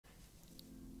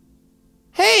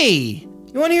Hey,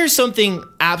 you want to hear something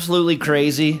absolutely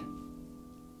crazy?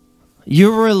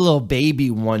 You were a little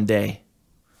baby one day.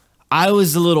 I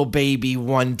was a little baby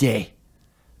one day.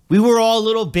 We were all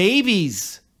little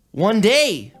babies one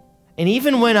day. And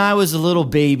even when I was a little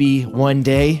baby one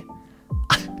day,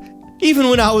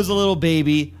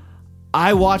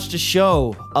 I watched a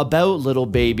show about little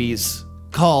babies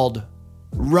called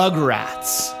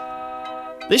Rugrats.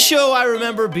 This show I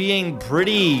remember being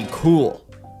pretty cool.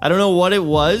 I don't know what it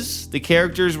was. The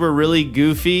characters were really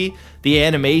goofy. The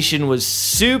animation was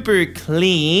super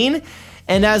clean.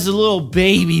 And as a little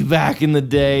baby back in the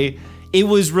day, it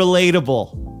was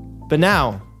relatable. But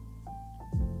now,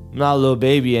 I'm not a little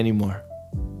baby anymore.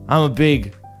 I'm a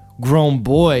big grown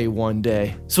boy one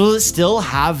day. So will it still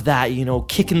have that,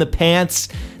 kick in the pants,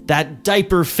 that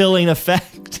diaper filling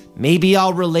effect? Maybe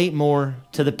I'll relate more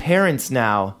to the parents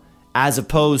now as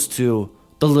opposed to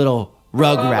the little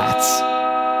Rugrats.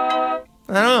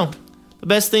 I don't know. The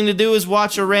best thing to do is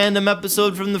watch a random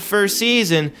episode from the first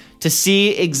season to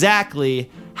see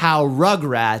exactly how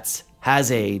Rugrats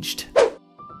has aged.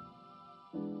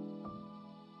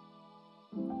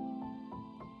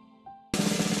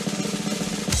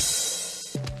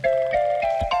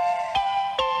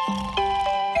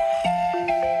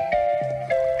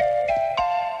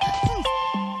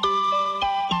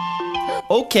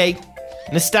 Okay,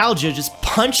 nostalgia just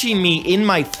punching me in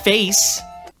my face.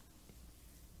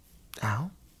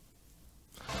 Ow.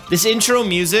 This intro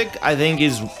music, I think,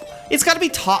 it's gotta be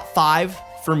top 5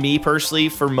 for me personally,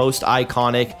 for most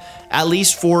iconic, at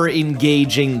least for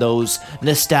engaging those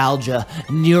nostalgia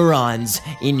neurons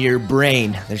in your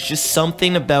brain. There's just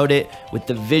something about it with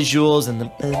the visuals and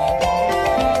the...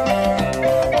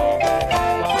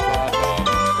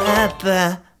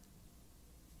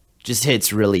 just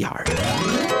hits really hard.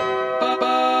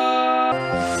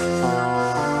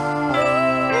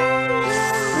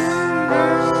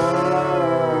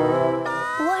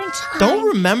 Don't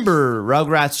remember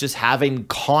Rugrats just having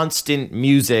constant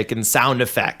music and sound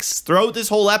effects. Throughout this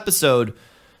whole episode,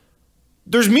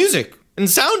 there's music and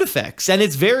sound effects, and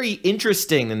it's very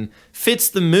interesting and fits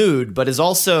the mood, but is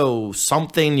also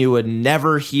something you would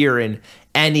never hear in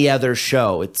any other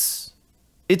show. It's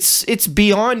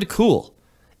beyond cool.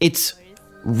 It's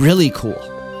really cool.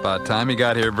 About time you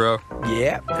got here, bro.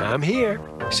 Yeah, I'm here.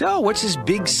 So, what's this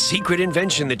big secret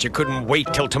invention that you couldn't wait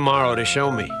till tomorrow to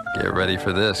show me? Get ready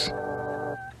for this.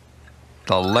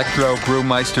 The Electro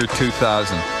Brewmeister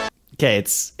 2000. Okay,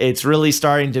 it's really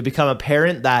starting to become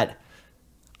apparent that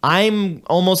I'm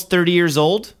almost 30 years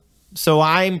old, so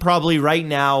I'm probably right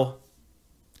now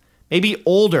maybe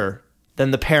older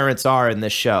than the parents are in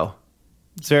this show.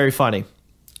 It's very funny.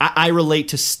 I relate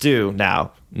to Stu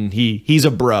now, and he's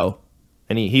a bro,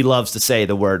 and he loves to say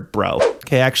the word bro.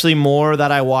 Okay, actually, more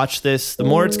that I watch this, the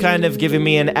more it's kind of giving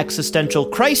me an existential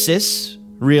crisis,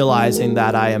 realizing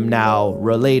that I am now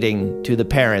relating to the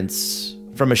parents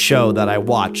from a show that I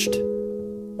watched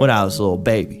when I was a little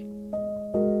baby.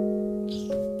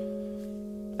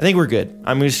 I think we're good.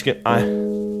 I'm just gonna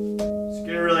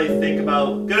really think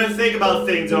about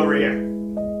things over here.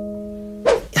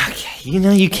 Okay,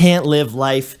 you can't live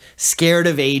life scared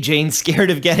of aging, scared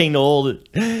of getting old,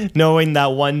 knowing that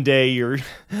one day you're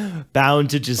bound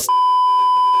to just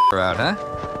Out, huh?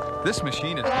 This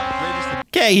machine is the greatest.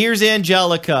 Okay, here's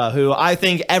Angelica, who I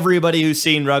think everybody who's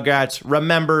seen Rugrats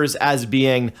remembers as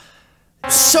being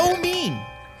so mean.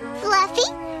 Fluffy,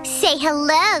 say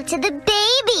hello to the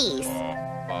babies.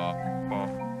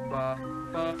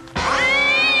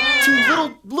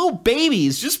 Two little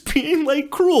babies just being like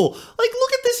cruel. Like,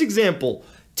 look at this example.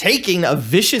 Taking a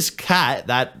vicious cat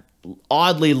that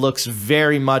oddly looks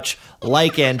very much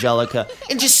like Angelica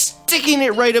and just sticking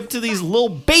it right up to these little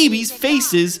babies'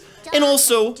 faces, and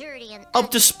also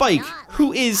up to Spike,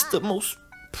 who is the most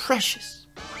precious,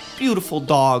 beautiful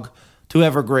dog to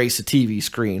ever grace a TV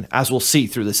screen, as we'll see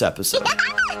through this episode.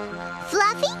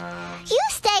 Fluffy, you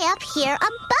stay up here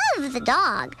above the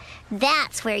dog.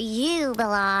 That's where you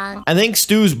belong. I think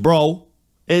Stu's bro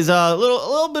is a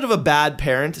little bit of a bad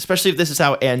parent, especially if this is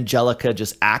how Angelica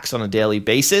just acts on a daily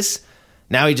basis.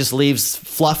 Now he just leaves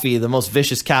Fluffy, the most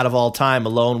vicious cat of all time,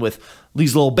 alone with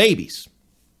these little babies.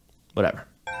 Whatever.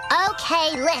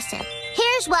 Okay, listen.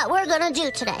 Here's what we're gonna do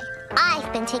today.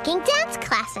 I've been taking dance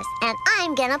classes, and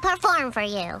I'm gonna perform for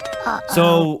you.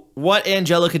 So what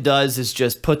Angelica does is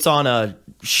just puts on a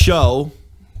show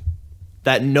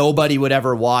that nobody would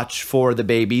ever watch for the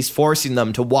babies, forcing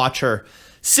them to watch her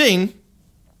sing.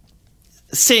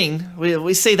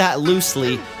 We say that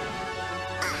loosely.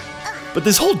 But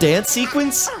this whole dance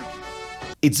sequence,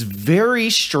 it's very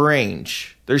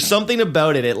strange. There's something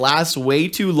about it. It lasts way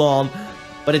too long.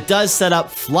 but it does set up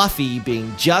Fluffy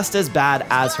being just as bad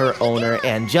as her owner,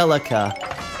 Angelica,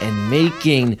 and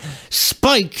making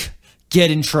Spike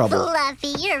get in trouble.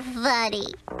 Fluffy, you're funny.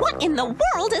 What in the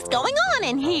world is going on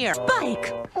in here?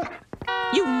 Spike!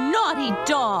 You naughty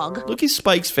dog! Look at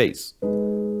Spike's face.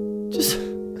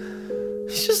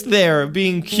 He's just there,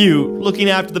 being cute, looking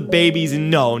after the babies, and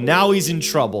no, now he's in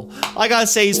trouble. I gotta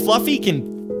say, is Fluffy can...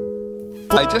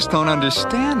 I just don't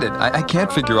understand it. I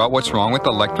can't figure out what's wrong with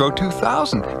Electro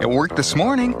 2000. It worked this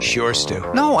morning. Sure, Stu.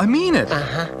 No, I mean it.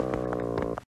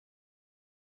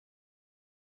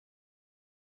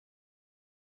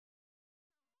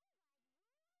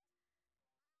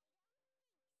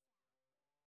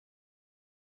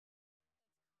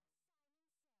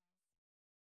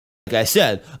 Like I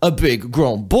said, a big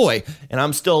grown boy, and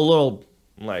I'm still a little,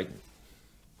 like,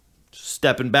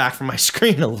 stepping back from my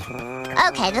screen a little.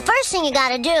 Okay, the first thing you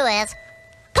gotta do is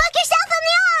poke yourself in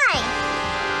the eye!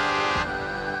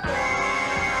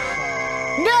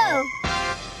 No!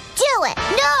 Do it!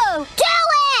 No! Do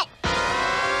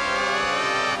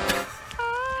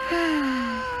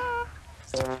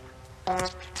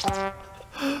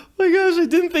Oh my gosh, I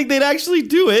didn't think they'd actually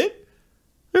do it.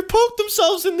 They poked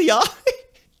themselves in the eye.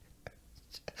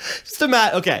 Just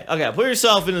imagine, okay, put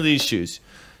yourself into these shoes.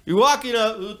 You're walking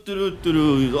up,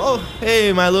 oh,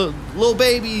 hey, my little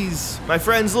babies, my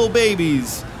friend's little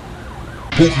babies.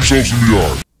 Poke yourselves in the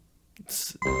eye.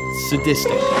 It's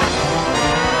sadistic.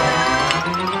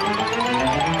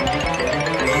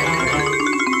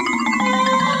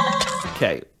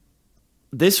 Okay,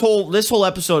 this whole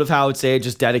episode of How It's Aged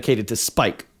is dedicated to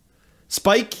Spike.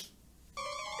 Spike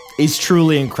is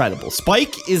truly incredible.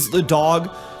 Spike is the dog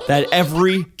that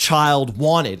every child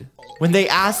wanted. When they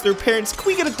asked their parents, can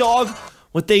we get a dog?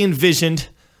 What they envisioned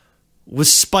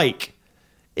was Spike.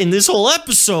 In this whole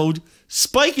episode,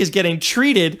 Spike is getting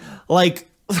treated like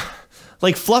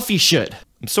Fluffy should.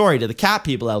 I'm sorry to the cat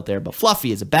people out there, but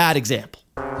Fluffy is a bad example.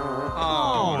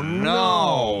 Oh,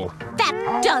 no.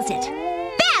 That does it!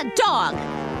 Bad dog!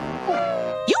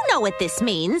 You know what this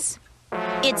means.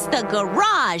 It's the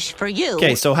garage for you.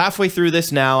 Okay, so halfway through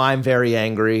this now, I'm very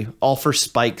angry, all for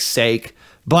Spike's sake,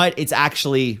 but it's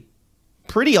actually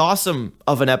pretty awesome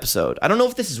of an episode. I don't know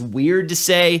if this is weird to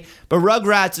say, but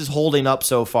Rugrats is holding up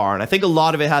so far, and I think a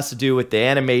lot of it has to do with the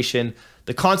animation,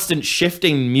 the constant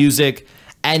shifting music,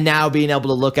 and now being able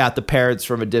to look at the parents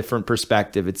from a different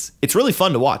perspective. It's really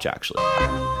fun to watch, actually.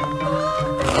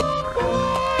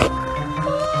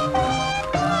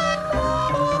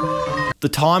 The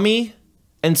Tommy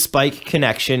and Spike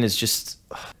connection is just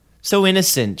so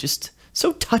innocent, just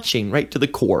so touching right to the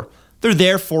core. They're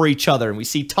there for each other, and we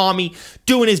see Tommy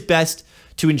doing his best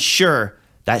to ensure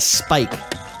that Spike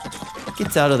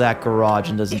gets out of that garage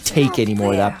and doesn't take any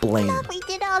more of that blame. We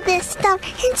did all this stuff,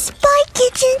 and Spike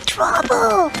gets in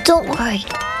trouble. Don't worry,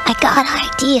 I got an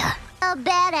idea. A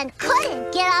bed and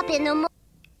couldn't get up in the morning.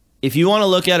 If you want to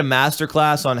look at a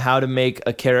masterclass on how to make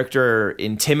a character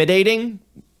intimidating,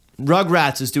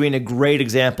 Rugrats is doing a great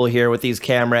example here with these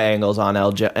camera angles on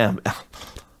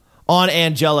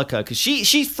Angelica, because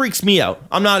she freaks me out.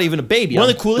 I'm not even a baby. One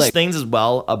of the coolest things as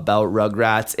well about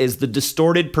Rugrats is the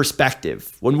distorted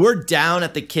perspective. When we're down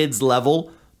at the kids'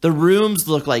 level, the rooms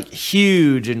look like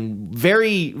huge and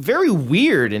very, very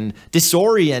weird and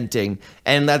disorienting.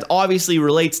 And that obviously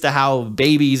relates to how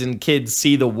babies and kids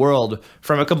see the world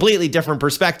from a completely different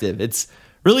perspective. It's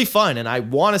really fun, and I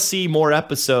want to see more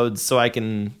episodes so I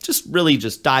can really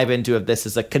dive into if this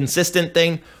is a consistent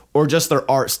thing or just their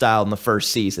art style in the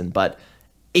first season. But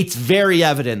it's very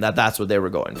evident that that's what they were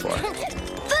going for.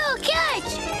 Boo,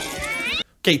 catch!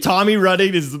 Okay, Tommy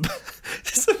running is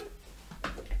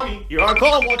you are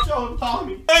calling, watch out,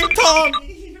 Tommy. Hey,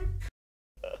 Tommy!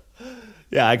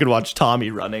 Yeah, I could watch Tommy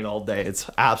running all day. It's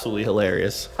absolutely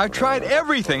hilarious. I've tried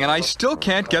everything, and I still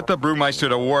can't get the Brewmeister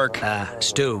to work.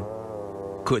 Stu,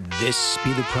 could this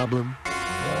be the problem?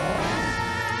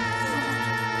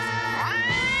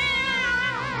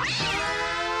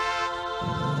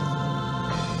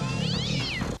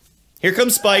 Here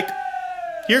comes Spike.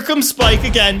 Here comes Spike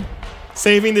again,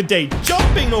 saving the day,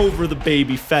 jumping over the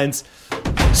baby fence,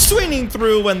 swinging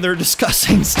through when they're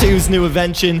discussing Stu's new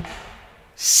invention,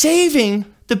 saving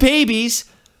the babies,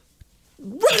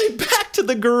 running back to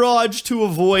the garage to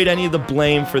avoid any of the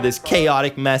blame for this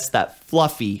chaotic mess that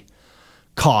Fluffy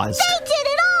caused. They did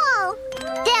it all!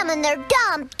 Them and their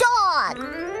dumb dog!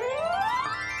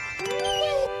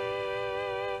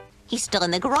 He's still in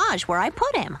the garage where I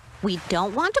put him. We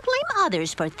don't want to blame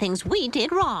others for things we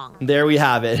did wrong. There we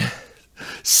have it.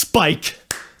 Spike.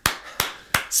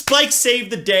 Spike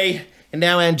saved the day, and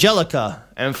now Angelica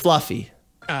and Fluffy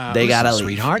they gotta leave.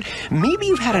 Sweetheart, maybe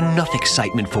you've had enough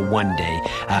excitement for one day.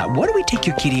 Why don't we take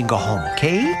your kitty and go home,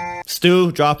 okay?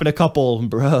 Stu, dropping a couple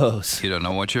bros. You don't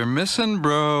know what you're missing,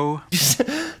 bro. Just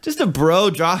a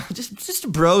bro just a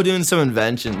bro doing some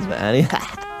inventions, man.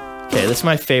 Okay, this is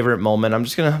my favorite moment. I'm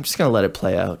just gonna let it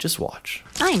play out. Just watch.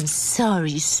 I'm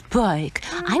sorry, Spike.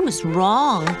 I was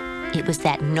wrong. It was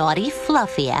that naughty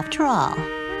Fluffy after all.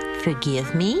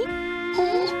 Forgive me?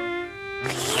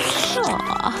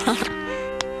 Aw.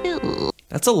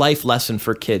 That's a life lesson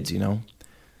for kids, you know?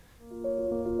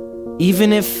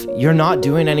 Even if you're not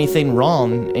doing anything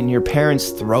wrong and your parents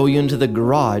throw you into the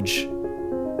garage,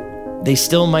 they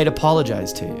still might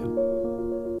apologize to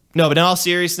you. No, but in all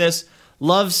seriousness,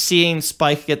 love seeing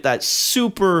Spike get that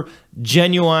super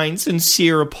genuine,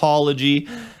 sincere apology,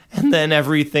 and then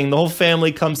everything, the whole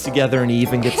family comes together and he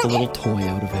even gets a little toy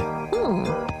out of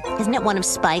it. Isn't it one of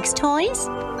Spike's toys?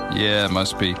 Yeah, it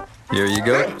must be. Here you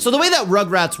go. So the way that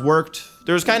Rugrats worked,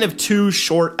 there was kind of 2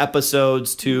 short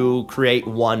episodes to create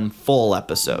one full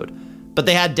episode. But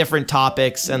they had different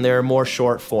topics and they're more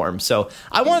short form. So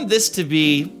I wanted this to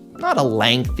be not a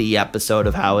lengthy episode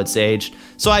of How It's Aged.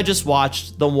 So I just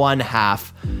watched the one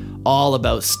half all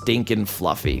about stinking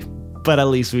Fluffy. But at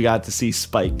least we got to see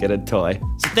Spike get a toy.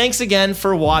 So thanks again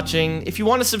for watching. If you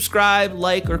want to subscribe,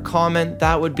 like, or comment,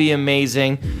 that would be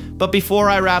amazing. But before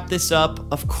I wrap this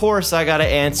up, of course I gotta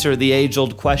answer the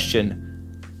age-old question.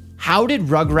 How did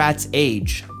Rugrats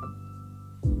age?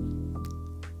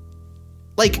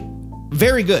 Like,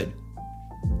 very good.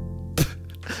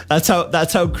 That's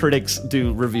how critics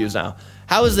do reviews now.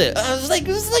 How is it? It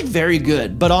was like very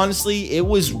good, but honestly, it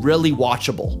was really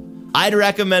watchable. I'd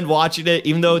recommend watching it,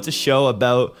 even though it's a show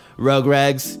about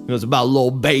Rugrats. You know, it's about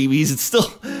little babies. It's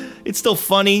still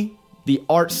funny. The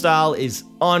art style is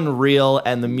unreal,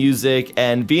 and the music,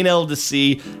 and being able to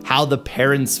see how the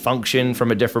parents function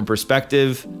from a different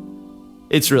perspective,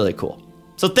 it's really cool.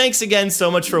 So thanks again so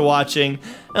much for watching,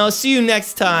 and I'll see you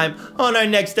next time on our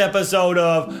next episode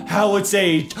of How It's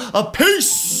Aged. A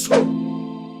peace!